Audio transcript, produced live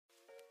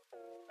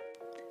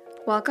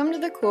Welcome to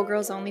the Cool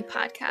Girls Only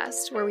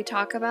podcast, where we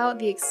talk about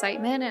the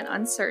excitement and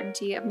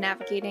uncertainty of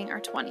navigating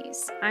our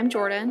 20s. I'm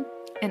Jordan.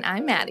 And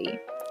I'm Maddie.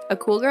 A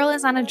cool girl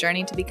is on a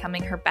journey to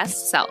becoming her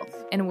best self,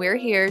 and we're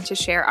here to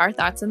share our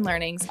thoughts and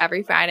learnings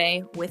every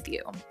Friday with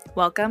you.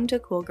 Welcome to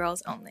Cool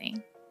Girls Only.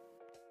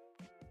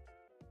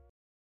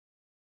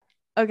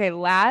 Okay,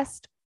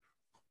 last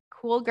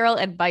Cool Girl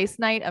Advice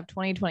Night of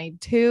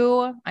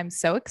 2022. I'm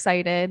so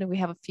excited. We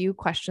have a few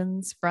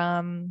questions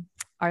from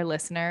our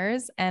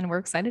listeners, and we're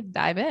excited to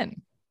dive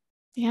in.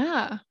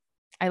 Yeah.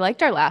 I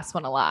liked our last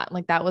one a lot.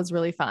 Like, that was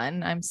really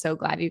fun. I'm so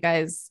glad you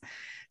guys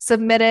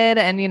submitted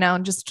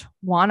and, just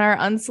want our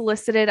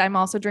unsolicited. I'm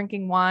also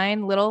drinking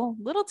wine, little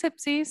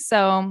tipsy.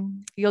 So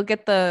you'll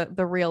get the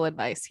real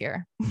advice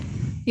here.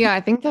 Yeah. I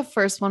think the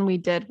first one we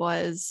did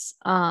was,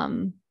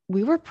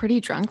 we were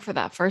pretty drunk for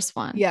that first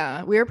one.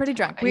 Yeah, we were pretty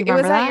drunk.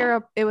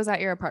 It was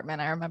at your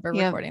apartment. I remember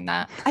recording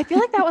that. I feel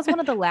like that was one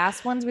of the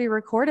last ones we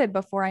recorded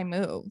before I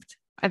moved.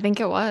 I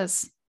think it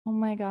was. Oh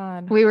my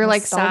God. We were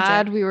nostalgic. Like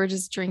sad. We were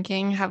just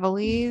drinking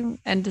heavily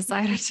and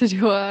decided to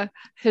do a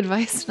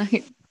advice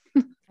night.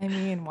 I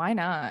mean, why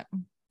not?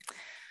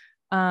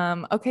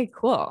 Okay,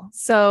 cool.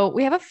 So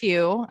we have a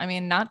few,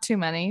 not too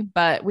many,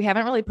 but we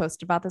haven't really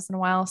posted about this in a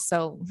while.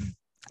 So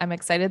I'm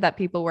excited that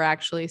people were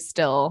actually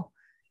still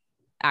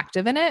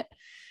active in it.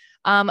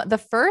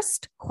 The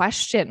first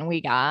question we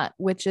got,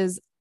 which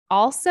is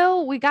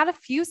also, we got a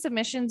few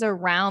submissions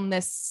around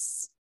this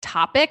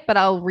topic, but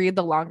I'll read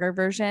the longer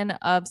version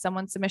of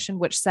someone's submission,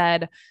 which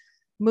said,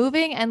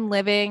 moving and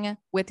living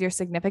with your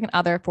significant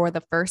other for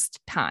the first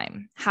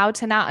time, how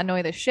to not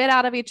annoy the shit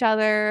out of each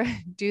other,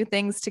 do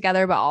things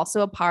together, but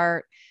also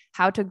apart,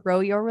 how to grow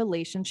your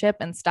relationship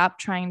and stop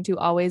trying to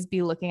always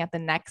be looking at the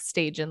next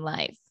stage in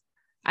life.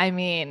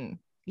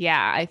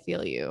 Yeah, I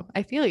feel you.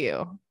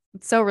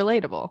 It's so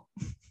relatable.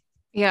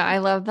 Yeah, I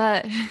love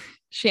that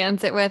she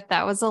ends it with,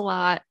 that was a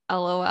lot,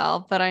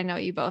 LOL, but I know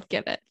you both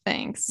get it.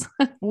 Thanks.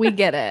 We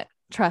get it.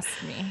 Trust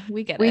me.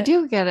 We get it. We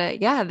do get it.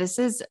 Yeah,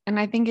 and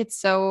I think it's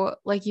so,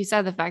 like you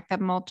said, the fact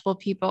that multiple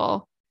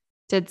people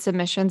did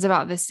submissions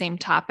about this same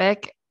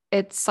topic.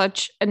 It's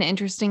such an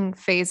interesting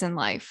phase in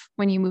life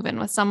when you move in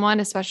with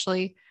someone,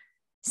 especially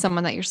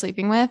someone that you're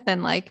sleeping with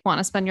and like want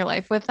to spend your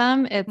life with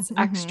them. It's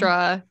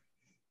extra,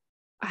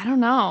 I don't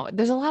know.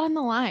 There's a lot on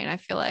the line, I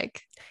feel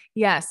like.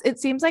 Yes. It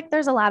seems like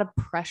there's a lot of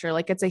pressure.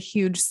 Like, it's a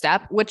huge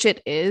step, which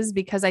it is,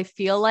 because I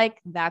feel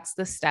like that's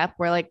the step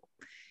where like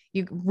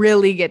you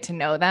really get to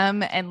know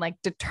them and like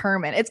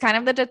determine. It's kind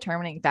of the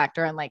determining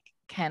factor on like,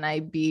 can I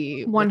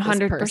be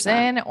 100%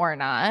 person or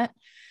not?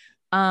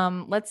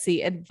 Let's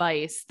see.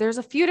 Advice. There's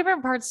a few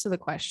different parts to the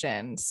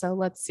question. So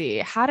let's see.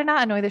 How to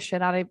not annoy the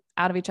shit out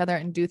of each other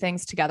and do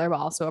things together, but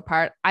also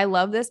apart. I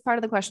love this part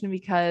of the question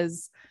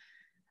because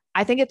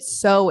I think it's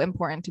so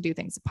important to do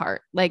things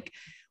apart. Like,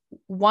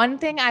 one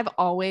thing I've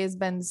always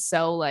been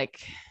so like,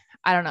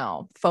 I don't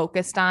know,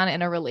 focused on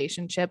in a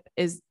relationship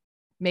is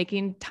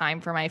making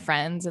time for my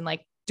friends and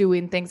like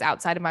doing things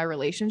outside of my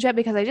relationship,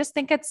 because I just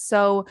think it's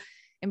so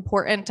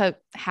important to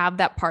have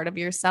that part of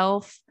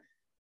yourself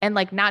and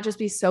like not just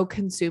be so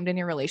consumed in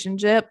your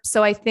relationship.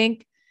 So I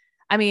think,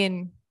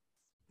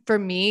 for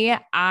me,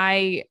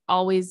 I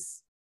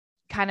always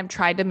kind of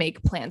tried to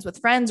make plans with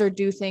friends or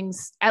do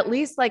things, at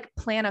least like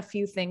plan a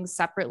few things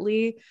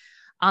separately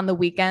on the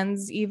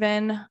weekends,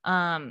 even,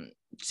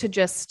 to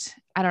just,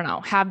 I don't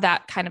know, have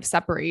that kind of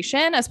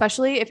separation,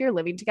 especially if you're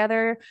living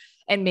together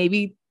and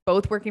maybe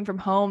both working from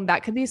home.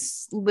 That could be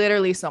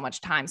literally so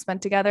much time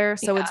spent together.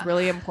 So It's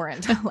really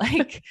important to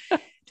like,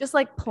 just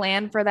like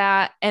plan for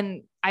that.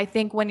 And I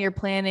think when you're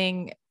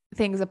planning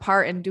things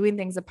apart and doing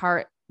things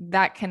apart,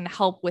 that can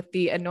help with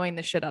the annoying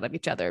the shit out of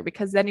each other,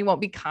 because then you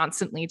won't be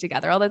constantly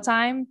together all the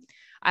time.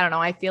 I don't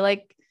know. I feel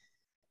like,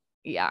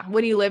 yeah,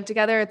 when you live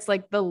together, it's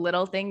like the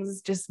little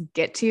things just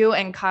get to you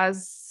and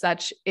cause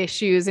such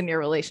issues in your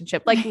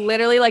relationship. Like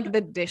literally like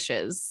the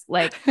dishes,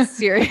 like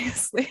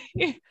seriously.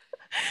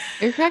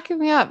 You're cracking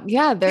me up.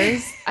 Yeah.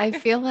 I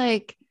feel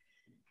like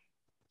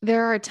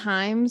there are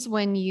times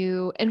when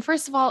and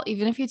first of all,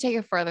 even if you take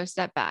a further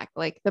step back,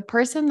 like the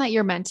person that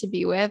you're meant to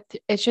be with,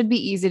 it should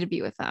be easy to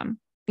be with them,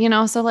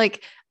 So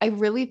like, I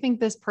really think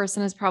this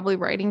person is probably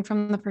writing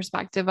from the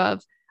perspective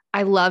of,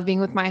 I love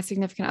being with my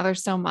significant other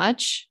so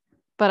much,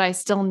 but I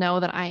still know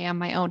that I am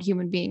my own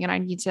human being and I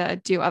need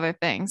to do other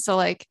things. So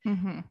like,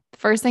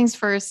 first things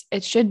first,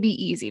 it should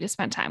be easy to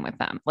spend time with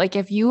them. Like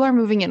if you are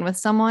moving in with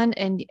someone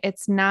and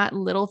it's not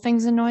little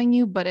things annoying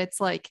you, but it's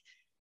like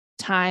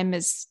time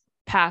is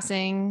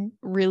passing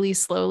really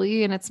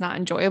slowly and it's not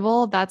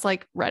enjoyable, that's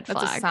like red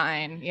flag. That's a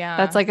sign. Yeah.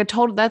 That's like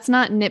that's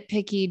not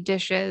nitpicky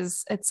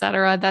dishes,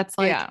 etc. That's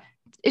like,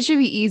 It should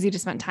be easy to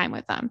spend time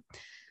with them.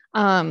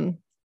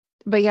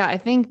 But yeah, I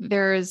think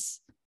there's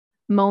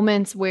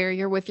moments where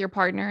you're with your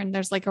partner and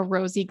there's like a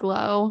rosy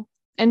glow.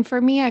 And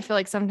for me, I feel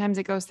like sometimes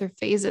it goes through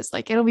phases.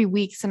 Like it'll be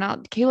weeks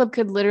and Caleb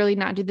could literally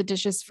not do the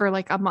dishes for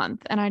like a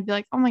month. And I'd be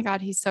like, oh my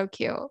God, he's so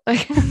cute.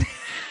 Like,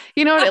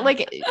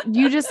 like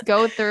you just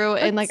go through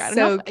and like, I don't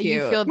know if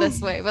you feel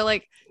this way, but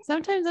like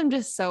sometimes I'm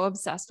just so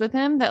obsessed with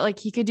him that like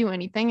he could do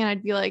anything. And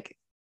I'd be like,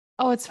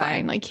 Oh, it's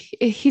fine. Like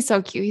he's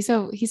so cute.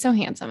 He's so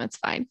handsome. It's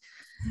fine.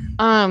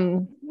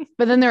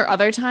 But then there are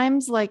other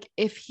times, like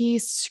if he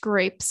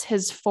scrapes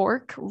his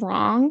fork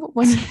wrong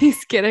when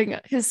he's getting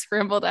his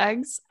scrambled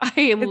eggs,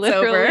 I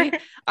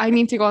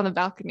need to go on the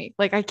balcony.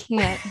 Like I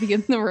can't be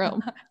in the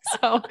room.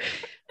 So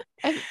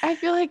I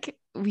feel like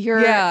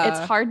it's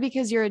hard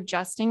because you're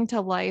adjusting to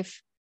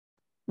life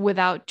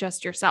without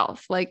just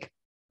yourself. Like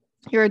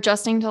you're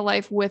adjusting to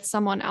life with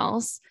someone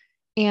else.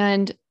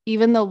 And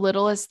even the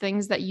littlest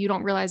things that you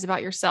don't realize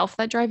about yourself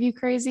that drive you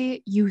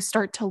crazy, you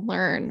start to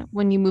learn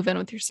when you move in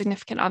with your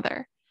significant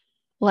other,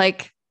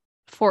 like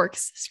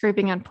forks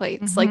scraping on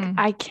plates. Like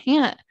I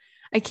can't.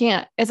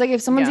 It's like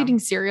if someone's eating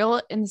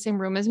cereal in the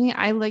same room as me,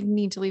 I like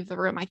need to leave the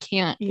room. I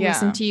can't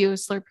listen to you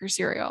slurp your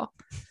cereal.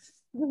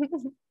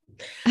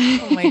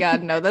 Oh my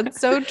God. No,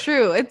 that's so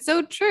true. It's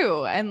so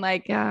true. And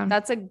like,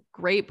 that's a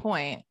great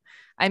point.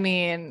 I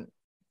mean,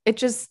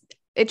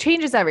 it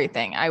changes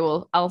everything.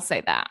 I'll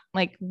say that.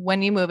 Like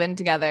when you move in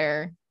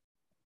together,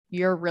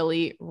 you're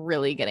really,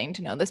 really getting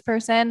to know this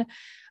person.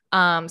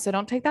 So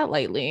don't take that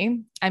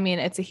lightly. I mean,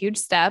 it's a huge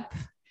step.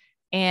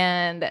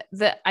 And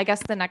I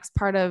guess the next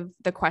part of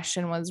the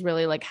question was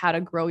really like how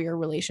to grow your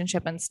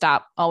relationship and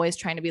stop always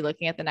trying to be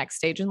looking at the next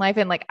stage in life.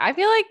 And like, I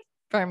feel like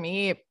for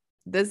me,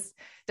 this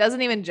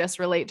doesn't even just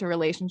relate to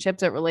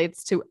relationships. It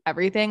relates to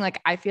everything. Like,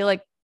 I feel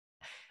like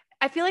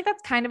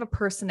that's kind of a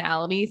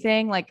personality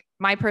thing. Like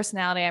my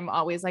personality, I'm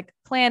always like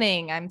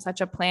planning. I'm such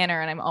a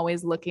planner and I'm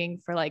always looking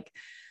for like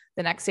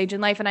the next stage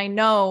in life. And I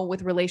know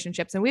with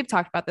relationships, and we've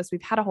talked about this,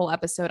 we've had a whole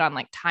episode on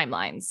like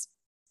timelines.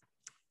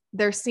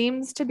 There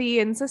seems to be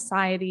in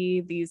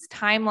society, these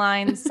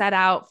timelines set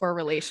out for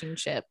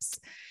relationships.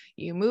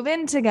 You move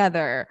in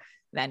together,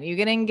 then you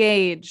get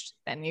engaged,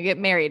 then you get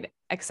married,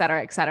 et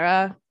cetera, et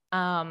cetera.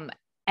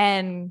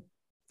 And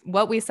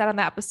what we said on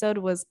that episode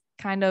was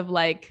kind of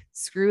like,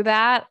 screw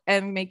that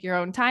and make your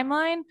own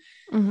timeline.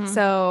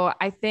 So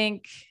I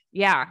think,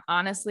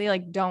 honestly,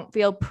 like don't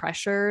feel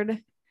pressured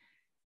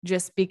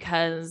just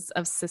because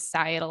of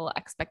societal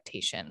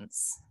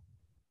expectations.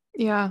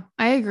 Yeah,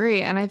 I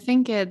agree. And I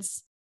think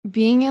it's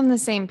being on the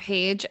same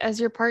page as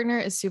your partner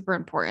is super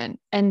important.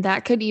 And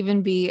that could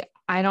even be,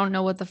 I don't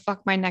know what the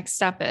fuck my next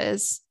step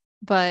is,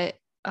 but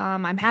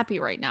I'm happy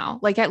right now.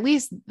 Like at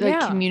least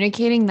like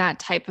communicating that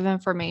type of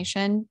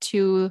information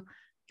to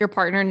your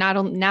partner,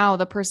 not now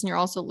the person you're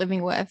also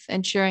living with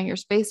and sharing your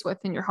space with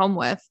and your home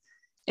with.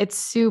 It's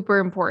super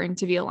important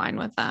to be aligned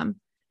with them.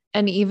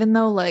 And even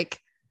though like,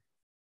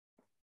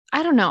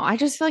 I don't know, I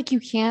just feel like you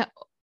can't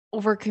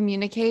over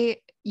communicate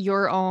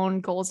your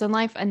own goals in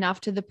life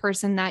enough to the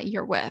person that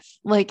you're with.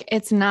 Like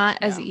it's not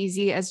as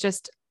easy as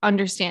just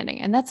understanding.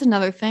 And that's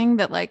another thing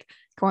that like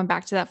going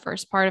back to that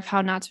first part of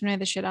how not to annoy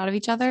the shit out of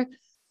each other.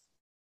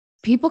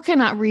 People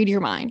cannot read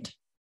your mind.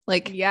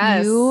 Like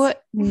you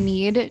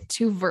need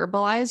to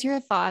verbalize your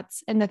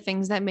thoughts and the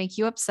things that make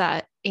you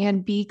upset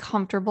and be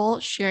comfortable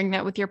sharing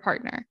that with your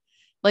partner.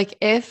 Like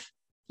if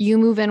you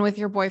move in with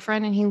your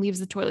boyfriend and he leaves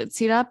the toilet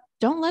seat up,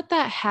 don't let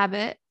that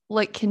habit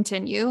like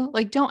continue.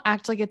 Like don't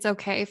act like it's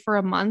okay for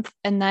a month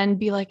and then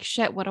be like,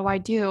 shit, what do I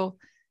do?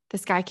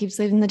 This guy keeps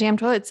leaving the damn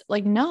toilets.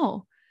 Like,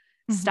 no,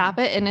 stop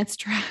it in its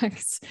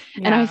tracks.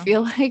 Yeah. And I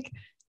feel like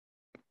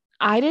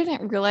I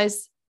didn't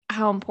realize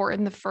how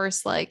important the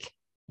first like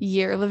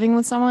year living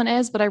with someone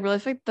is, but I really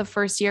think the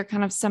first year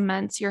kind of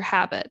cements your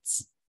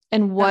habits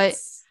and what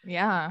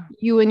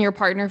you and your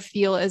partner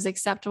feel is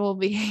acceptable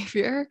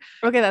behavior.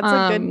 Okay, that's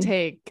a good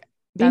take.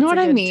 You know what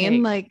I mean?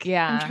 Take. Like,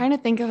 I'm trying to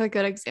think of a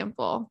good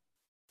example.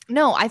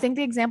 No, I think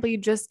the example you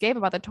just gave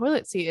about the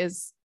toilet seat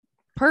is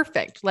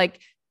perfect.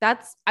 Like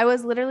I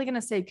was literally going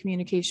to say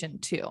communication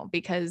too,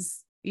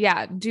 because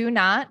do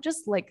not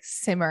just like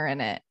simmer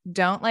in it.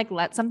 Don't like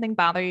let something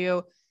bother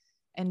you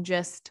and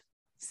just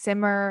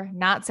simmer,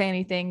 not say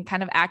anything,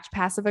 kind of act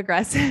passive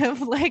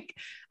aggressive. Like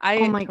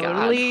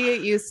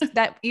used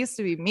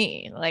to be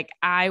me. Like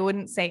I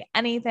wouldn't say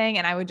anything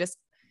and I would just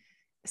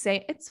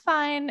say it's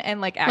fine and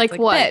like act like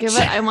what? Bitch.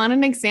 I want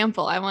an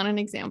example.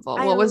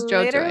 What was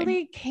Joe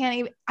doing? Can't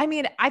even. I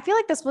mean, I feel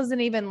like this wasn't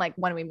even like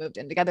when we moved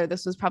in together.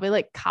 This was probably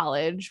like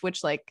college,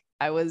 which like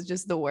I was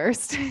just the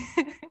worst.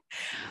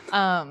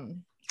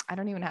 I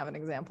don't even have an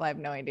example. I have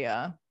no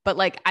idea. But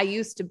like I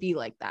used to be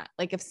like that.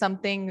 Like if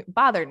something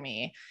bothered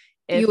me,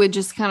 you would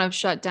just kind of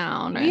shut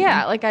down.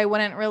 Like I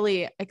wouldn't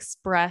really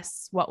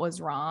express what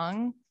was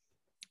wrong.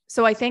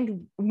 So I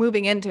think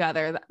moving in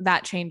together,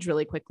 that changed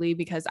really quickly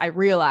because I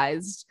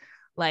realized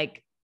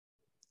like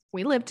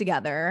we live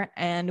together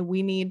and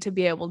we need to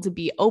be able to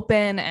be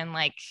open and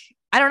like,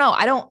 I don't know.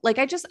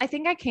 I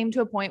think I came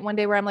to a point one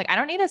day where I'm like, I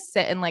don't need to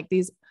sit in like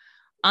these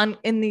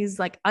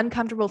like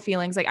uncomfortable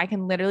feelings. Like I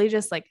can literally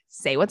just like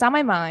say what's on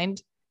my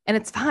mind and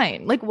it's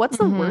fine. Like what's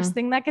the worst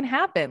thing that can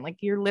happen? Like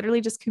you're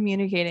literally just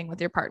communicating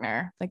with your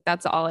partner. Like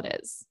that's all it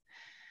is.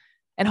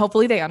 And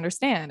hopefully they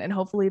understand and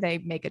hopefully they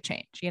make a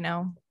change, you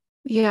know?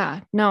 Yeah,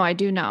 no, I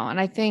do know. And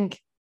I think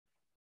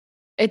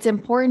it's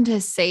important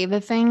to say the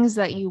things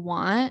that you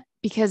want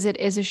because it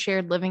is a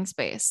shared living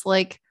space.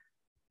 Like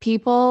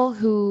people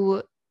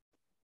who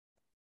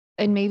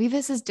and maybe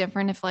this is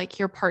different if like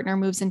your partner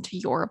moves into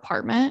your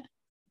apartment.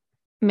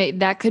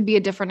 That could be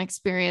a different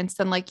experience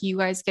than like you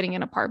guys getting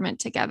an apartment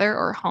together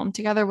or home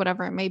together,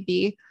 whatever it may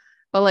be.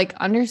 But like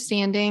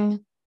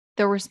understanding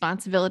the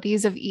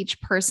responsibilities of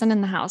each person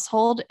in the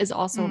household is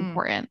also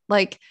important.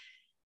 Like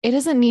it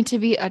doesn't need to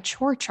be a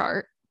chore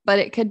chart, but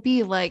it could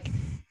be like,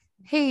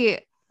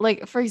 hey,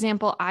 like for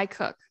example, I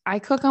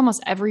cook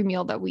almost every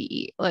meal that we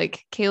eat.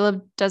 Like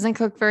Caleb doesn't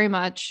cook very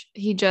much.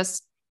 He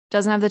just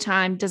doesn't have the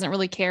time, doesn't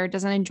really care,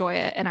 doesn't enjoy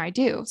it. And I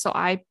do. So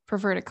I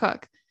prefer to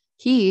cook.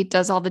 He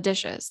does all the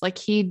dishes. Like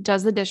he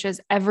does the dishes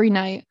every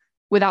night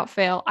without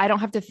fail. I don't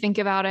have to think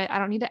about it. I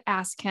don't need to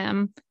ask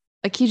him.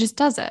 Like he just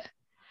does it.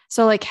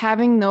 So like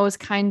having those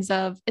kinds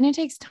of, and it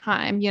takes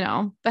time,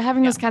 but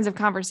having those kinds of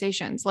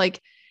conversations,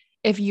 like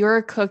if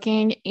you're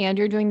cooking and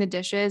you're doing the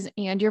dishes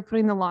and you're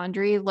putting the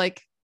laundry,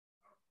 like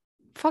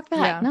fuck that.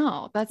 Yeah.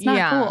 No, that's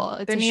not cool.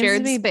 It's a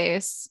shared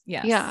space.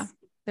 Yes. Yeah.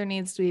 There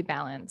needs to be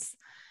balance.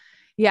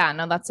 Yeah,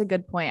 no, that's a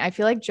good point. I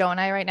feel like Joe and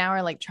I right now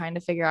are like trying to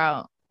figure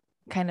out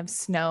kind of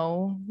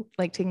Snow,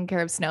 like taking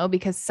care of Snow,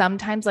 because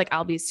sometimes like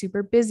I'll be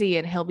super busy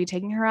and he'll be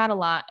taking her out a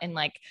lot and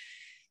like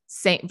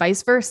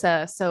vice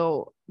versa.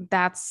 So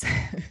that's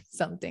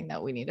something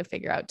that we need to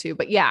figure out too.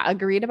 But yeah,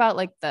 agreed about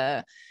like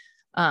the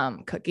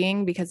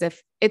cooking, because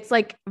if it's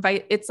like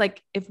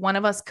if one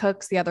of us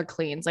cooks, the other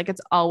cleans, like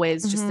it's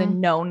always just a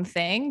known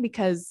thing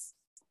because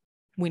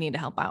we need to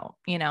help out,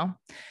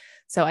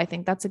 So I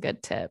think that's a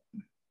good tip.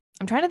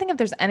 I'm trying to think if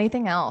there's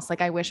anything else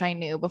like I wish I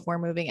knew before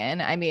moving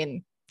in. I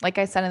mean, like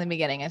I said in the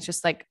beginning, it's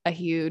just like a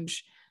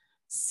huge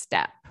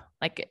step.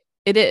 Like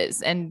it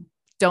is. And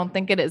don't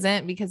think it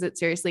isn't, because it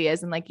seriously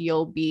is. And like,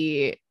 you'll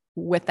be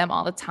with them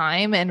all the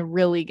time and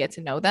really get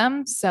to know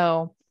them.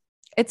 So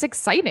it's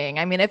exciting.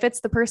 I mean, if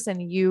it's the person,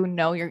 you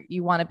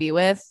want to be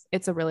with,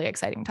 it's a really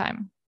exciting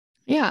time.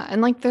 Yeah.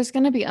 And like, there's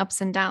going to be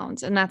ups and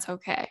downs, and that's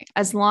okay.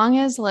 As long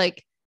as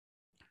like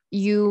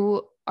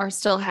you are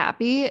still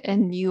happy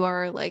and you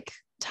are like,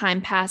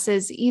 time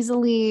passes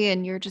easily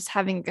and you're just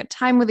having a good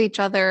time with each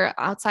other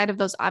outside of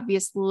those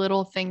obvious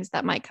little things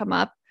that might come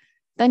up,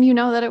 then you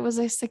know that it was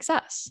a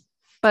success.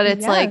 But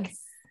it's like,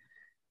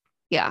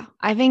 yeah,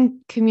 I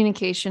think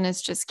communication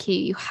is just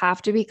key. You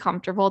have to be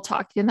comfortable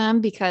talking to them,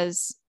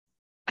 because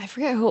I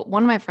forget who,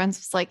 one of my friends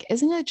was like,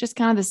 isn't it just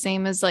kind of the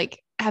same as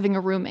like having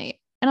a roommate?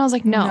 And I was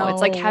like, no,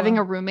 it's like having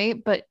a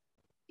roommate, but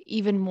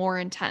even more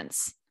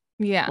intense.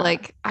 Yeah.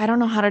 Like, I don't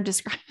know how to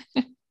describe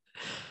it.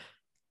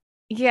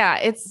 Yeah,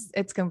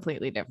 it's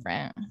completely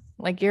different.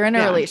 Like you're in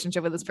a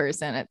relationship with this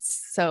person.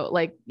 It's so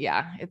like,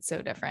 yeah, it's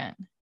so different.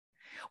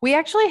 We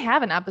actually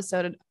have an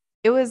episode.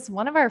 It was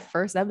one of our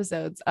first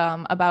episodes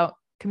about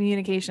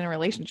communication and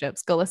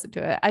relationships. Go listen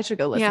to it. I should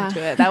go listen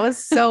to it. That was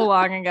so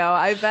long ago.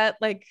 I bet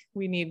like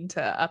we need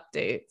to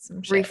update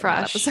some shit.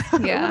 Refresh.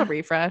 Yeah.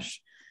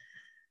 Refresh.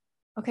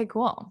 Okay,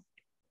 cool.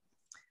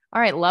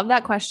 All right. Love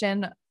that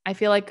question. I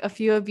feel like a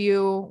few of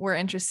you were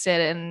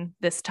interested in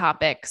this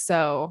topic.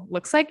 So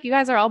looks like you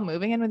guys are all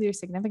moving in with your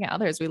significant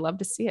others. We love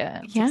to see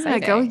it. It's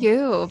exciting. Go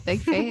you.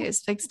 Big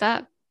face, big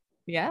step.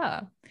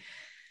 Yeah.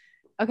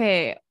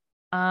 Okay.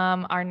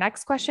 Our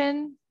next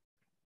question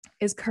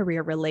is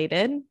career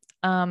related.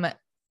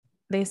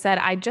 They said,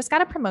 I just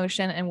got a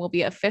promotion and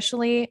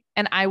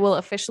I will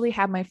officially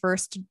have my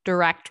first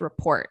direct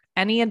report.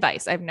 Any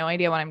advice? I have no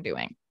idea what I'm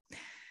doing.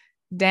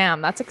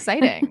 Damn, that's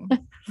exciting.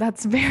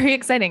 That's very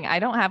exciting. I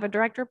don't have a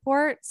direct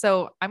report,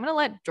 so I'm going to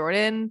let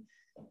Jordan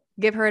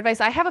give her advice.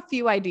 I have a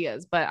few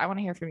ideas, but I want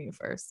to hear from you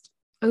first.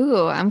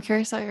 Ooh, I'm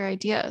curious about your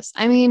ideas.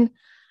 I mean,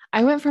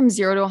 I went from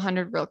 0 to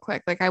 100 real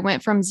quick. Like I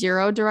went from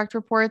 0 direct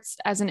reports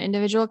as an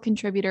individual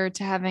contributor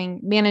to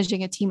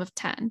managing a team of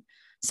 10.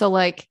 So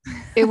like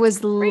it was,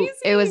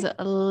 it was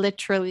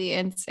literally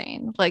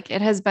insane. Like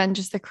it has been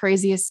just the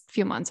craziest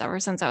few months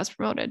ever since I was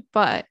promoted.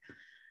 But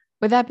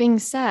with that being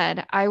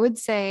said, I would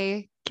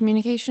say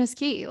communication is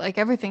key. Like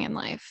everything in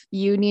life,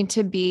 you need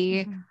to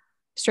be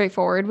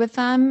straightforward with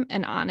them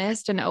and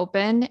honest and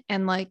open.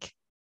 And like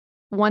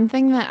one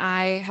thing that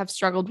I have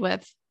struggled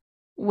with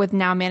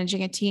now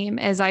managing a team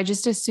is I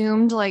just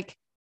assumed like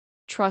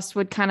trust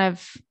would kind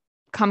of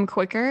come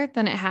quicker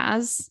than it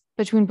has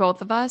between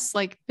both of us,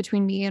 like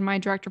between me and my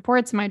direct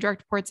reports and my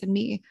direct reports and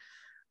me.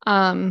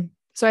 So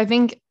I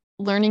think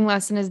learning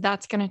lesson is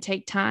that's going to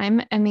take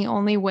time. And the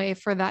only way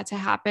for that to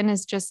happen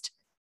is just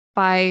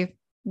by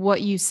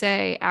what you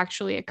say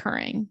actually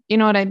occurring. You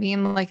know what I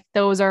mean? Like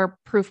those are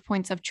proof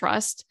points of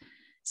trust.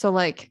 So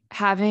like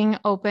having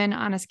open,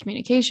 honest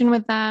communication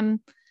with them.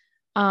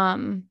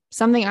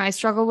 Something I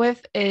struggle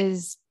with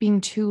is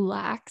being too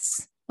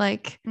lax.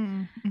 Like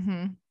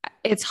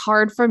it's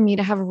hard for me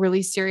to have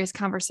really serious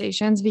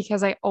conversations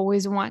because I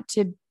always want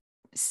to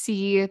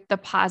see the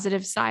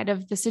positive side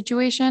of the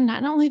situation,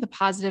 not only the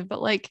positive,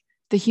 but like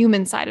the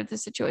human side of the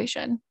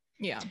situation.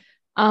 Yeah.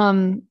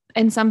 And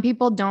some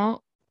people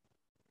don't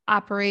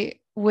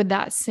operate with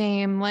that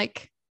same,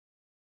 like,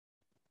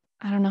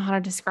 I don't know how to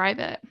describe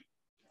it.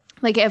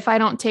 Like if I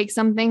don't take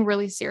something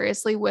really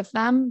seriously with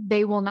them,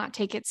 they will not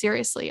take it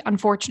seriously,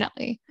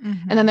 unfortunately.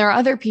 And then there are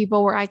other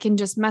people where I can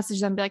just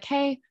message them, be like,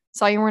 hey,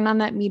 saw you weren't on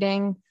that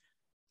meeting.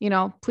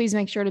 Please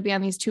make sure to be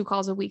on these 2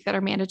 calls a week that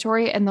are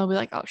mandatory. And they'll be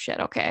like, oh shit.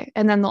 Okay.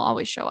 And then they'll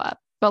always show up.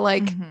 But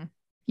like,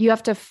 you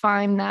have to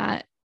find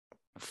that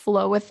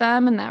flow with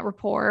them and that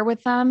rapport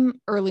with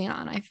them early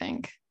on, I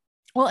think.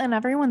 Well, and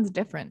everyone's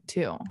different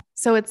too.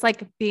 So it's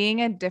like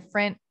being a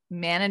different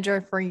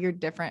manager for your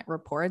different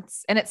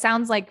reports. And it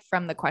sounds like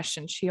from the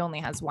question, she only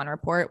has 1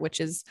 report,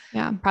 which is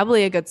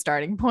probably a good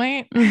starting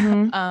point.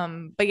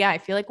 But yeah, I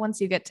feel like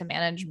once you get to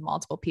manage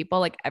multiple people,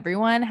 like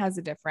everyone has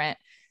a different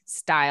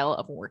style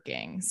of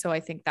working. So I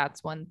think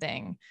that's one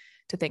thing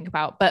to think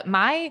about. But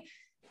my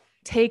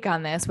take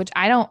on this, which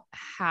I don't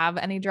have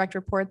any direct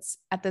reports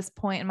at this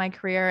point in my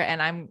career,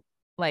 and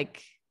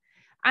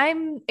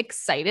I'm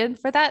excited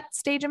for that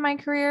stage in my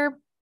career,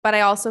 but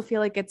I also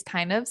feel like it's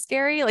kind of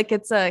scary. Like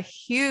it's a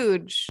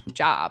huge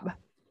job.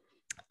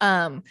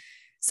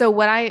 So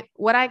what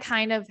I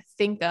kind of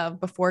think of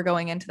before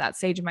going into that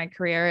stage of my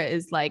career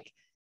is like,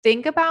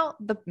 think about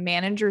the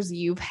managers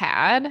you've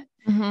had.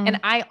 And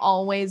I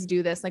always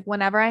do this. Like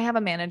whenever I have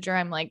a manager,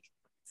 I'm like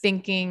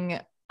thinking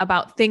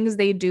about things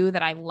they do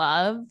that I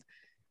love.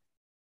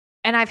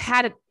 And I've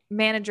had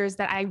managers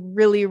that I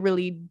really,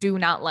 really do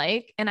not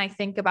like. And I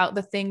think about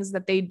the things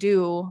that they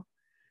do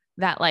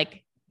that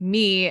like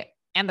me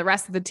and the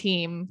rest of the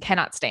team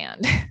cannot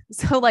stand.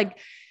 So like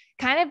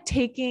kind of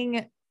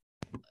taking.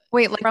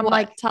 Wait, like from what?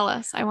 Like, tell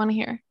us. I want to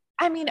hear.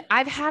 I mean,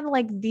 I've had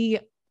like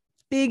the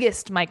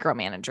biggest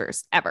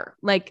micromanagers ever,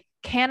 like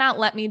cannot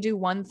let me do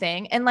one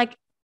thing. And like,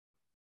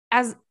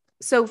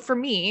 so for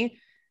me,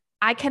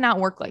 I cannot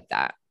work like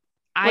that.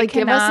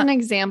 Give us an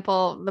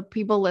example. The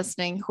people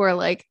listening who are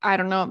like, I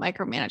don't know what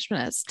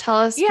micromanagement is. Tell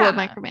us what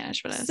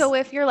micromanagement is. So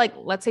if you're like,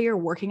 let's say you're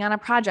working on a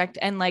project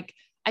and like,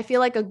 I feel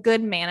like a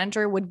good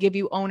manager would give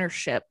you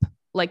ownership.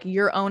 Like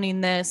you're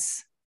owning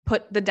this,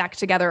 put the deck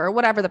together or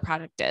whatever the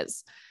project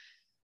is.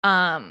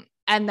 And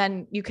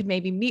then you could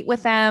maybe meet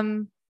with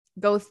them,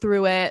 go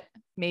through it,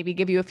 maybe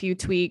give you a few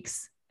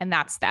tweaks, and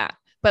that's that.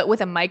 But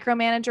with a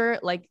micromanager,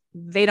 like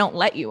they don't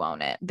let you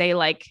own it. They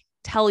like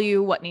tell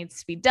you what needs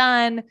to be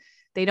done.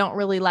 They don't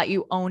really let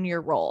you own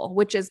your role,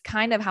 which is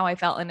kind of how I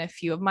felt in a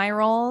few of my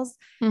roles.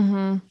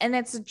 And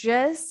it's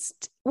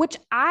just, which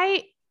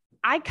I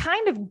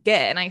kind of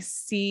get, and I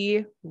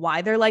see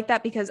why they're like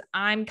that, because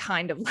I'm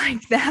kind of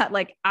like that.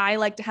 Like I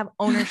like to have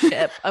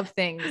ownership of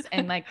things,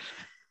 and like,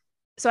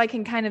 so I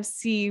can kind of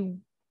see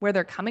where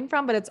they're coming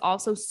from, but it's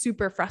also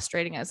super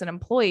frustrating as an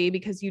employee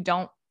because you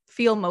don't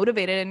feel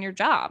motivated in your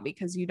job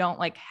because you don't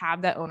like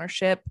have that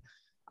ownership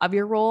of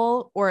your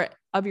role or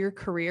of your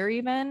career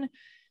even.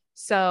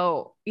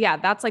 So yeah,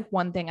 that's like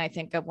one thing I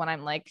think of when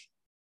I'm like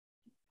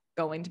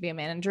going to be a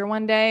manager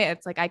one day.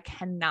 It's like, I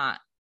cannot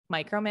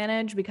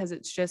micromanage because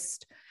it's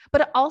just,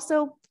 but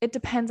also it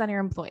depends on your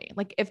employee.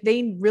 Like if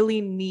they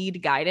really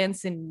need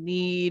guidance and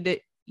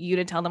need you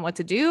to tell them what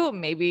to do,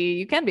 maybe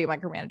you can be a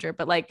micromanager,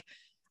 but like,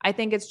 I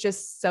think it's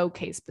just so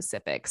case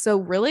specific. So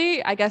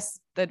really, I guess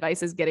the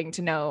advice is getting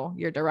to know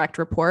your direct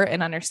report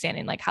and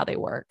understanding like how they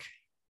work.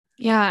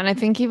 Yeah. And I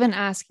think even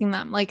asking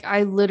them, like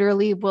I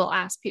literally will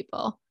ask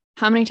people,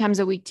 how many times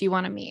a week do you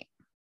want to meet?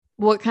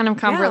 What kind of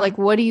comfort? Like,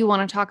 what do you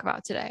want to talk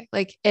about today?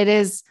 Like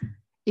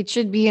it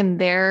should be in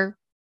their,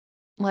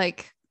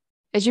 like,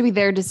 it should be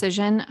their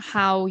decision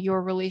how your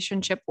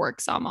relationship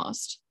works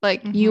almost.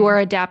 Like you are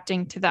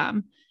adapting to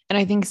them. And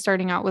I think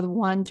starting out with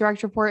one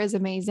direct report is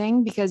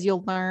amazing because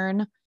you'll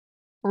learn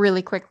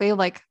really quickly,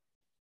 like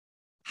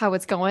how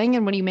it's going.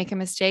 And when you make a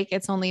mistake,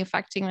 it's only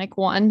affecting like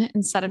 1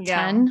 instead of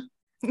 10.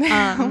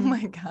 Oh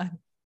my God.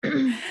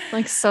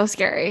 Like so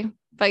scary.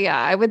 But yeah,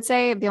 I would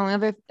say the only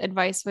other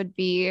advice would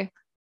be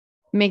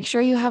make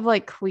sure you have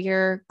like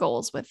clear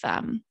goals with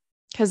them.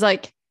 Cause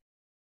like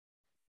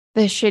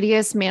the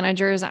shittiest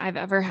managers I've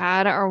ever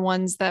had are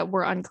ones that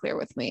were unclear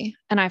with me.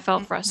 And I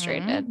felt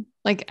frustrated.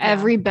 Like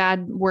every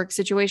bad work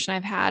situation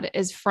I've had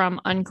is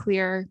from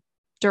unclear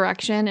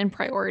direction and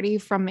priority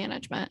from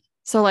management.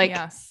 So like,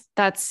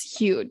 that's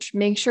huge.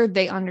 Make sure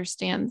they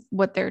understand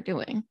what they're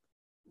doing.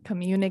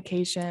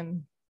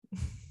 Communication.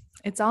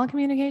 It's all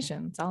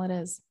communication. That's all it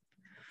is.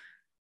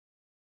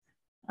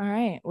 All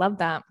right. Love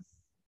that.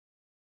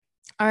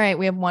 All right.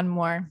 We have one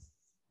more.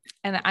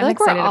 And I'm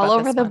excited we're all about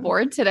over the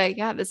board today.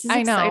 Yeah, this is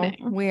exciting.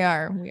 I know. We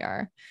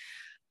are.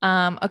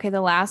 Okay.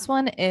 The last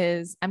one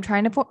is I'm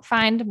trying to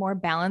find more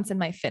balance in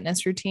my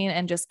fitness routine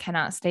and just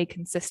cannot stay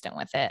consistent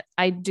with it.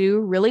 I do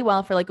really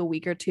well for like a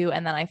week or two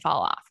and then I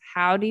fall off.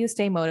 How do you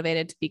stay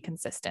motivated to be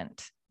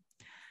consistent?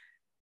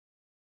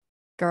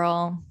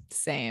 Girl,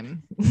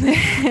 same.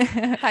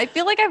 I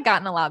feel like I've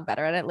gotten a lot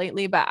better at it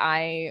lately, but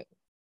I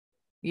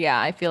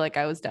feel like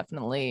I was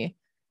definitely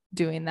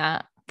doing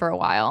that for a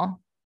while.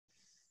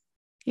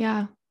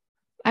 Yeah,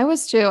 I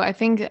was too. I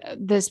think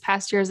this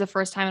past year is the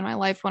first time in my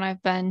life when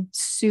I've been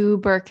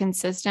super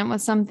consistent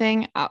with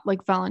something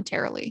like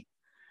voluntarily.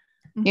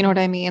 You know what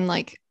I mean?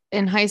 Like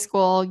in high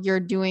school, you're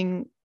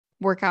doing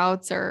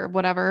workouts or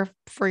whatever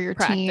for your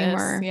team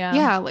or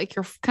like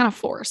you're kind of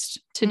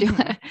forced to do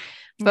it.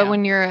 But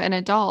when you're an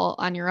adult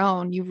on your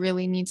own, you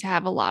really need to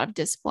have a lot of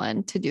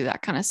discipline to do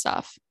that kind of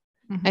stuff.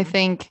 I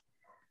think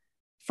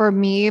for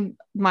me,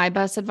 my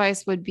best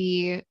advice would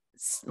be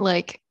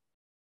like,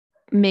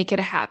 make it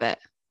a habit.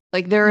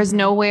 Like there is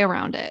no way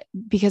around it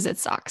because it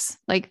sucks.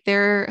 Like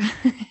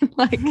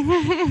like,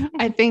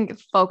 I think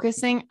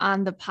focusing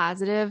on the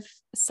positive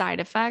side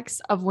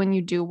effects of when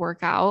you do work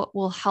out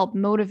will help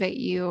motivate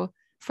you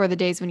for the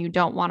days when you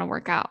don't want to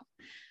work out.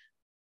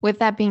 With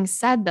that being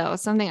said, though,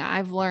 something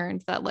I've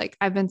learned that like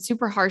I've been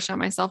super harsh on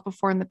myself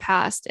before in the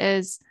past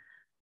is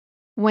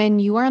when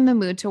you are in the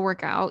mood to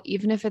work out,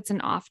 even if it's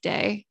an off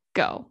day,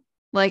 go.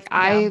 Like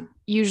I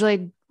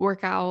usually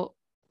work out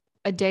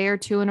a day or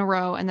two in a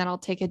row, and then I'll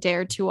take a day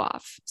or two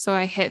off. So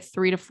I hit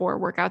 3 to 4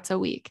 workouts a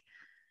week.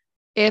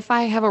 If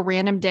I have a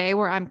random day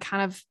where I'm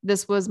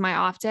this was my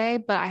off day,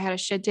 but I had a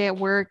shit day at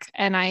work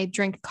and I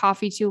drink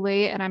coffee too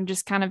late and I'm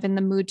just kind of in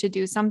the mood to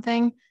do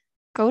something,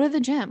 go to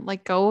the gym,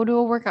 like go to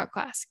a workout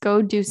class,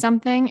 go do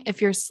something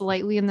if you're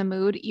slightly in the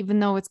mood,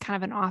 even though it's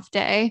kind of an off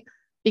day,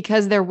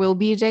 because there will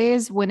be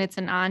days when it's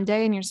an on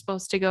day and you're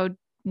supposed to go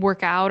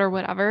work out or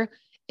whatever,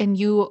 and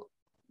you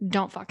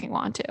don't fucking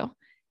want to.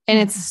 And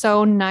it's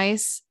so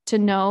nice to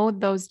know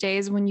those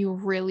days when you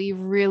really,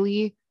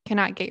 really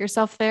cannot get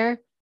yourself there.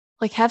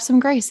 Like have some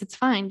grace. It's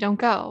fine. Don't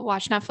go.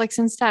 Watch Netflix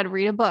instead.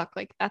 Read a book.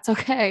 Like that's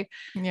okay.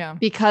 Yeah.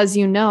 Because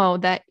you know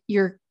that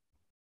you're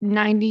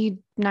 99%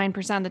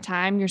 of the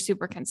time, you're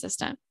super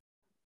consistent.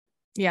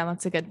 Yeah,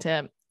 that's a good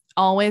tip.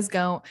 Always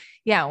go.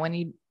 Yeah.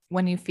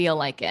 When you feel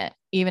like it,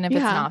 even if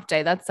it's an off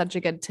day, that's such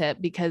a good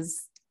tip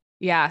because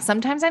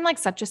sometimes I'm like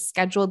such a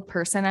scheduled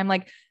person. I'm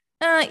like,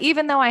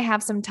 even though I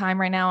have some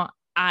time right now,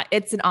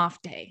 it's an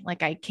off day.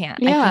 Like I can't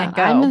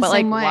go, but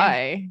like,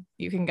 why?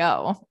 You can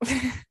go.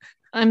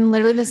 I'm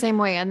literally the same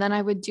way. And then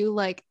I would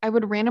I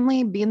would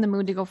randomly be in the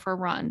mood to go for a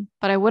run,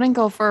 but I wouldn't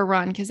go for a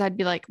run because I'd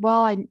be like,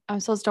 well, I'm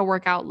supposed to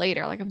work out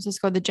later. Like I'm supposed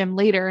to go to the gym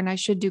later and I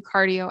should do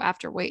cardio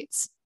after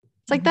weights.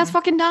 It's like, that's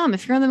fucking dumb.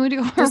 If you're in the mood to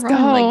go for a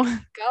run, like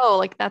go,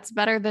 like that's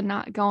better than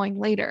not going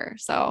later.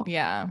 So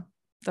yeah,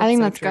 I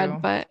think that's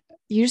good, but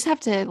you just have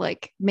to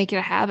like make it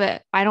a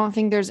habit. I don't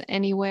think there's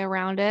any way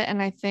around it.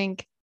 And I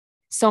think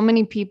so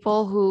many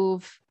people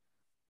who've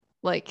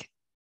like,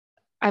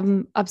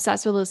 I'm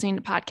obsessed with listening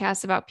to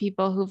podcasts about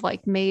people who've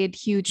like made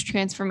huge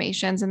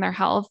transformations in their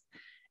health.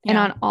 Yeah. And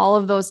on all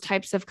of those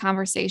types of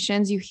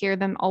conversations, you hear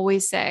them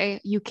always say,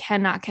 you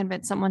cannot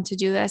convince someone to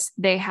do this.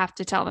 They have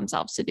to tell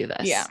themselves to do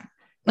this. Yeah.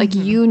 Like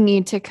you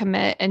need to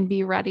commit and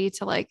be ready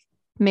to like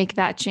make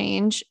that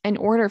change in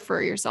order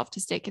for yourself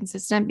to stay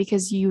consistent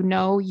because you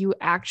know, you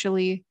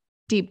actually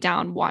deep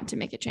down want to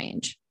make a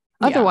change.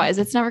 Yeah. Otherwise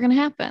it's never going to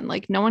happen.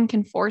 Like no one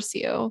can force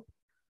you.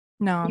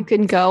 No, you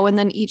can go and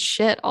then eat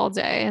shit all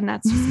day and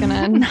that's just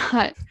gonna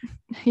not,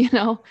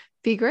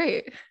 be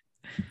great.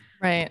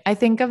 Right. I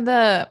think of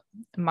the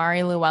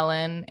Mari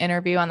Llewellyn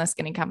interview on the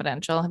Skinny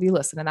Confidential. Have you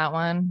listened to that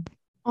one?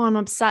 Oh, I'm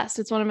obsessed.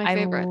 It's one of my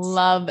favorites.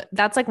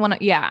 That's like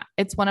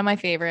it's one of my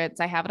favorites.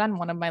 I have it on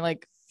one of my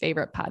like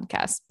favorite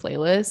podcast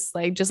playlists.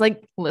 Like just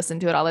like listen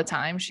to it all the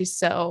time. She's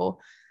so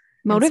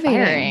motivating.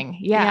 Inspiring.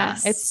 Yeah.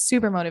 Yes. It's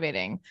super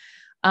motivating.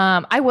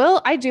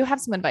 I do have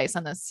some advice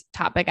on this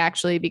topic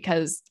actually,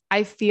 because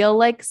I feel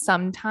like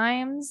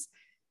sometimes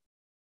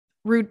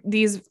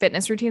these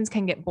fitness routines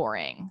can get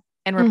boring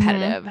and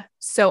repetitive.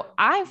 So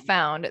I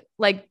found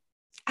like,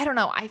 I don't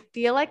know. I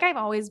feel like I've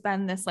always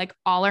been this like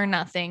all or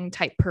nothing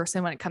type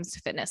person when it comes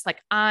to fitness. Like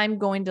I'm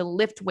going to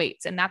lift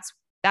weights and that's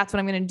what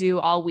I'm going to do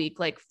all week.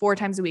 Like 4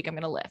 times a week, I'm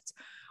going to lift,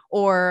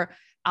 or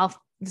I'll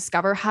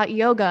discover hot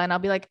yoga and I'll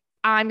be like,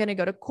 I'm going to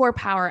go to Core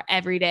Power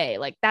every day.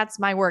 Like that's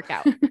my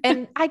workout.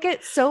 And I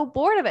get so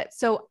bored of it.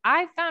 So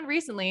I found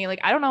recently, like,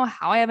 I don't know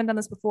how I haven't done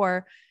this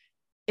before,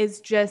 is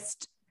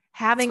just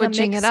having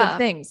switching a mix of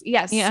things.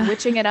 Yes. Yeah.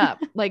 Switching it up,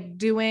 like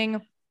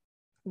doing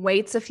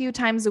weights a few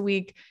times a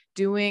week,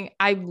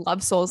 I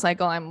love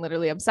SoulCycle. I'm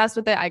literally obsessed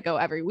with it. I go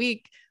every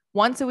week,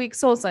 once a week,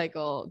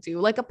 SoulCycle, do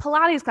like a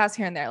Pilates class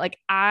here and there. Like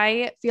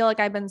I feel like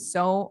I've been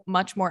so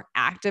much more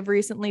active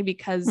recently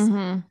because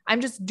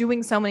I'm just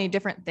doing so many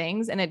different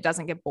things and it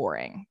doesn't get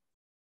boring.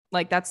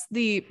 Like that's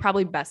the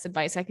probably best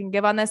advice I can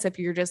give on this. If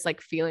you're just like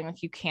feeling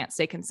like you can't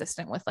stay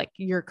consistent with like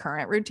your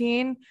current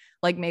routine,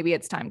 like maybe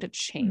it's time to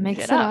change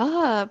it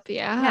up.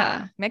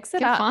 Yeah. Mix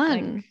it get up.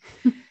 Fun.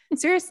 Like,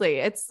 seriously,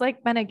 it's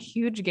like been a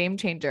huge game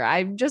changer.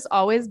 I've just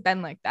always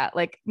been like that.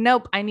 Like,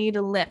 nope, I need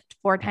to lift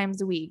 4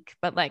 times a week,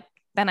 but like,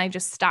 then I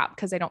just stop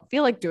because I don't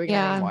feel like doing it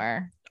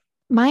anymore.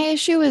 My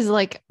issue is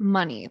like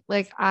money.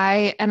 Like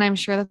and I'm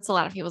sure that's a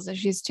lot of people's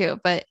issues too,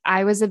 but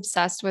I was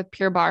obsessed with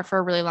Pure Barre for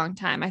a really long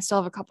time. I still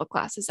have a couple of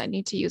classes I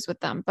need to use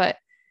with them, but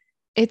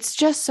it's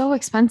just so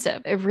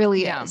expensive. It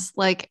really is.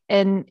 Like,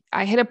 and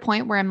I hit a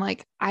point where I'm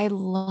like, I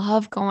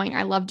love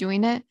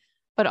doing it,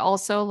 but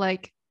also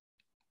like,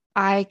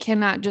 I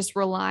cannot just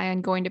rely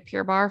on going to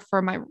Pure Barre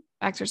for my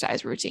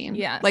exercise routine.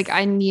 Yeah. Like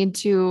I need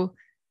to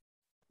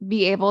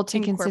be able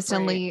to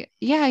consistently,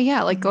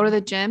 like go to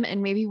the gym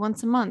and maybe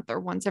once a month or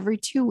once every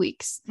 2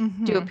 weeks,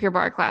 do a Pure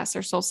Barre class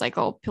or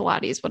SoulCycle,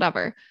 Pilates,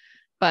 whatever.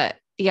 But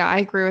yeah, I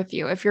agree with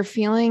you. If you're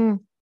feeling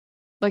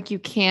like you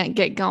can't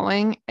get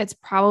going, it's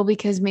probably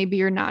because maybe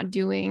you're not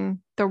doing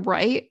the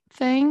right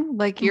thing.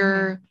 Like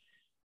you're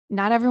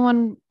not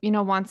everyone,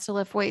 wants to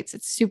lift weights.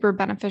 It's super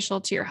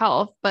beneficial to your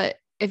health. But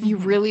if you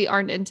really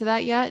aren't into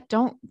that yet,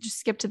 don't just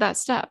skip to that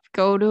step.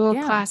 Go to a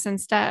class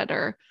instead,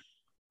 or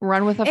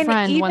run with a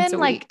friend once a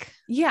week.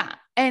 Yeah.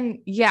 And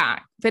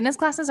fitness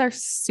classes are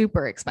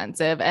super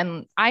expensive.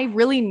 And I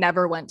really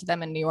never went to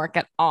them in New York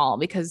at all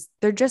because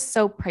they're just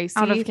so pricey.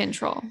 Out of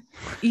control.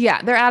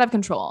 Yeah, they're out of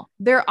control.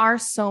 There are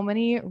so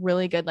many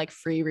really good like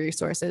free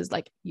resources,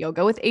 like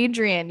Yoga with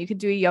Adriene. You could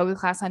do a yoga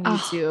class on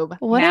YouTube.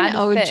 What an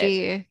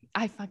OG.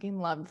 I fucking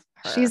love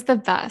her. She's the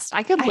best.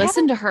 I could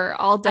listen to her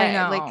all day.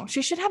 I know. Like,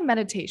 she should have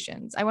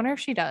meditations. I wonder if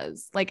she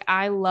does. Like,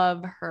 I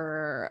love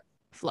her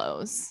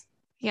flows.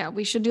 Yeah,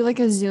 we should do like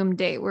a Zoom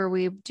date where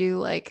we do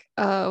like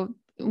a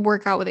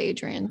workout with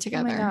Adriene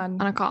together on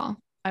a call.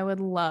 I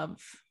would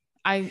love.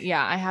 I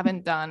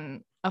haven't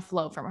done a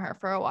flow from her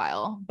for a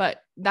while,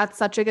 but that's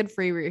such a good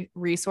free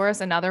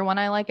resource. Another one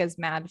I like is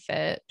Mad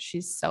Fit.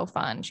 She's so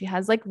fun. She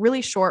has like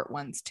really short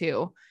ones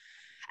too.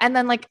 And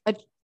then like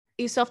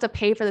you still have to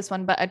pay for this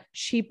one, but a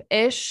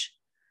cheap-ish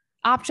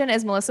option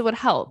is Melissa Would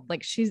Help.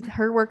 Like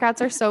her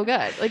workouts are so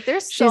good. Like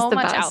there's so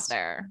much out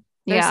there.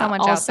 There's so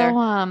much out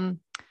there.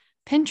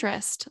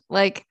 Pinterest,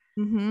 like,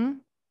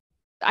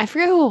 I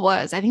forget who it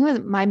was. I think it was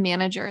my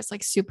manager is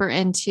like super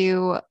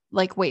into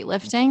like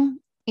weightlifting.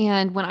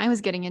 And when I was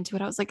getting into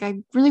it, I was like,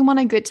 I really want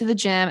to get to the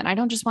gym and I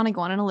don't just want to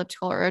go on an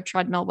elliptical or a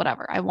treadmill,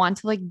 whatever. I want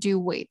to like do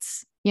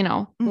weights,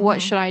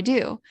 what should I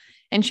do?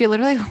 And she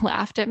literally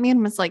laughed at me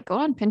and was like, go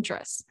on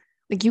Pinterest.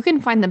 Like you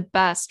can find the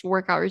best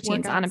workout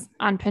routines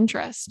on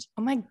Pinterest.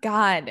 Oh my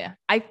God.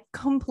 I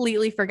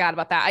completely forgot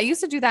about that. I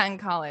used to do that in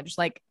college.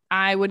 Like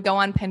I would go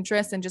on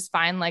Pinterest and just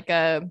find like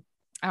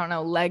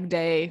leg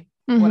day,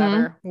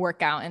 whatever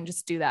workout and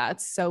just do that.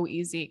 It's so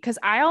easy. Cause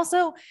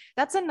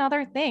that's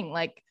another thing.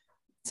 Like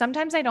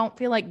sometimes I don't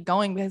feel like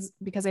going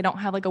because I don't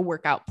have like a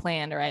workout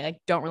planned or I like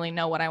don't really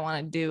know what I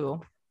want to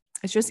do.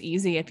 It's just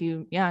easy if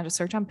you, just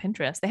search on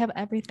Pinterest. They have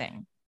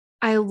everything.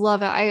 I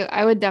love it.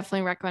 I would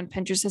definitely recommend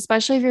Pinterest,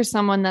 especially if you're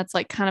someone that's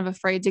like kind of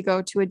afraid to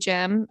go to a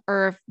gym,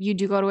 or if you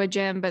do go to a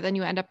gym, but then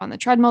you end up on the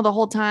treadmill the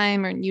whole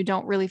time and you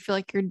don't really feel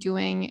like you're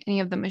doing any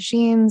of the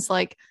machines.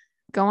 Like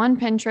go on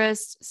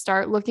Pinterest,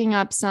 start looking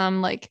up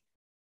some like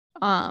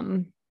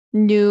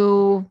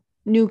new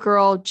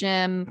girl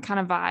gym kind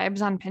of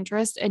vibes on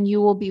Pinterest, and you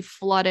will be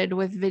flooded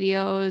with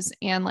videos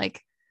and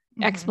like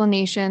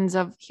explanations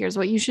of here's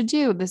what you should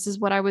do. This is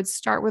what I would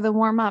start with a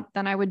warm up.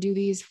 Then I would do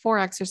these 4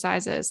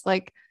 exercises.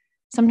 Like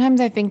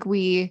sometimes I think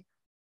we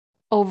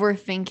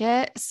overthink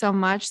it so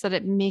much that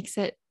it makes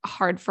it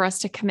hard for us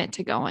to commit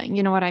to going.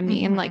 You know what I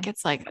mean? Like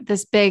it's like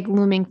this big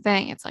looming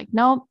thing. It's like,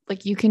 nope,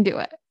 like you can do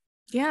it.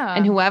 Yeah.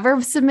 And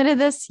whoever submitted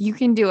this, you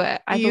can do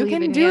it. You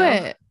can do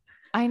it.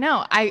 I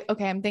know. I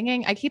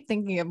keep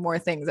thinking of more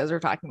things as we're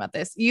talking about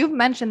this. You've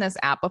mentioned this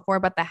app before,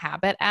 but the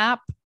Habit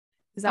app,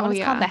 is that what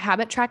it's called? The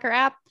Habit Tracker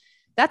app.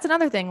 That's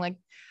another thing. Like,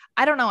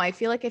 I don't know. I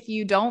feel like if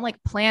you don't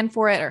like plan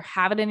for it or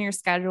have it in your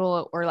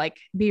schedule or like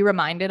be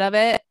reminded of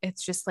it,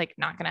 it's just like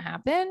not going to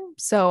happen.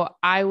 So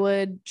I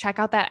would check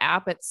out that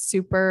app. It's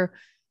super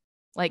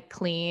like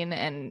clean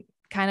and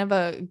kind of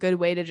a good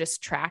way to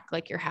just track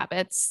like your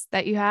habits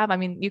that you have. I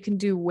mean, you can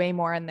do way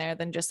more in there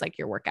than just like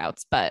your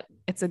workouts, but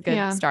it's a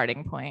good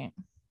starting point.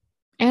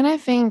 And I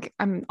think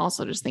I'm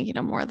also just thinking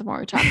of more the more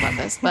we talk about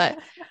this, but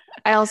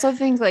I also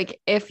think like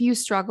if you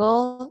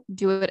struggle,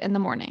 do it in the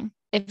morning.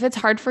 If it's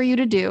hard for you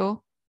to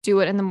do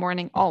it in the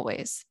morning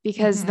always,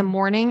 because the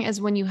morning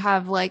is when you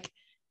have like,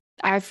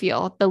 I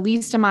feel the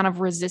least amount of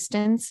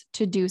resistance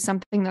to do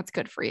something that's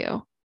good for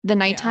you. The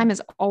nighttime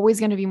is always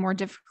going to be more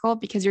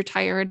difficult because you're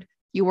tired.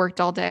 You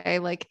worked all day.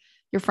 Like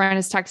your friend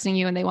is texting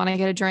you and they want to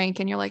get a drink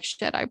and you're like,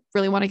 shit, I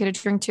really want to get a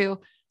drink too.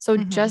 So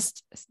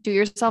just do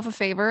yourself a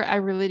favor. I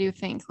really do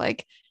think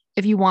like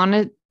if you want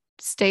to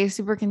stay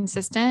super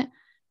consistent,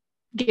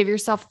 give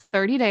yourself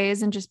 30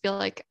 days and just be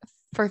like,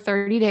 for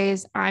 30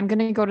 days, I'm going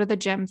to go to the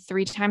gym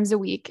 3 times a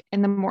week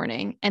in the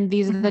morning. And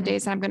these are the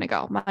days I'm going to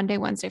go: Monday,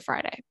 Wednesday,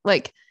 Friday.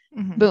 Like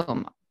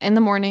boom, in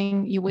the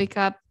morning, you wake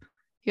up,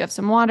 you have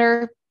some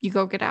water, you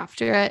go get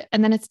after it.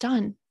 And then it's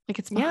done. Like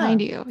it's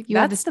behind you. You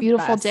have this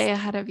beautiful day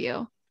ahead of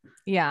you.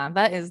 Yeah.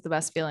 That is the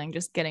best feeling.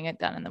 Just getting it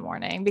done in the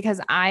morning, because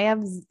I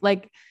have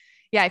like,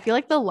 I feel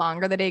like the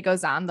longer the day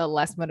goes on, the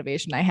less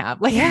motivation I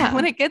have. Like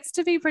when it gets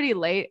to be pretty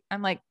late,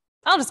 I'm like,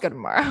 I'll just go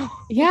tomorrow.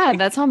 Yeah.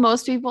 That's how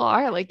most people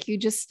are. Like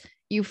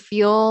you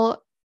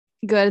feel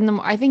good in the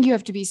morning. I think you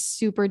have to be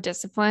super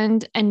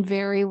disciplined and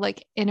very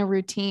like in a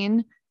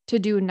routine to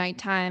do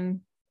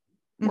nighttime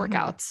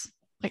workouts.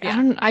 Like,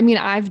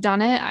 I've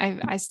done it.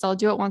 I still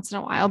do it once in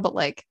a while, but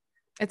like,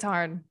 it's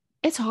hard.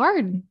 It's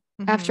hard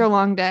after a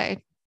long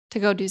day to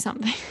go do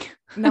something.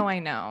 No, I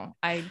know.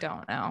 I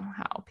don't know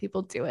how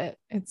people do it.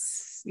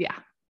 It's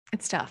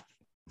tough.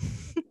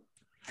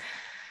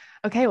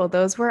 Okay. Well,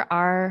 those were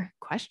our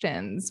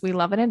questions. We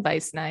love an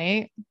advice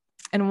night.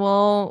 And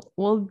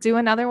we'll do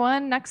another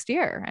one next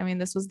year. I mean,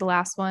 this was the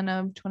last one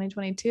of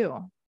 2022.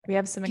 We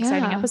have some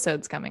exciting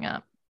episodes coming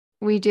up.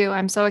 We do.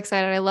 I'm so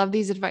excited. I love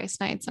these advice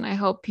nights and I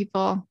hope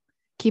people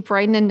keep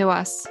writing into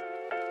us.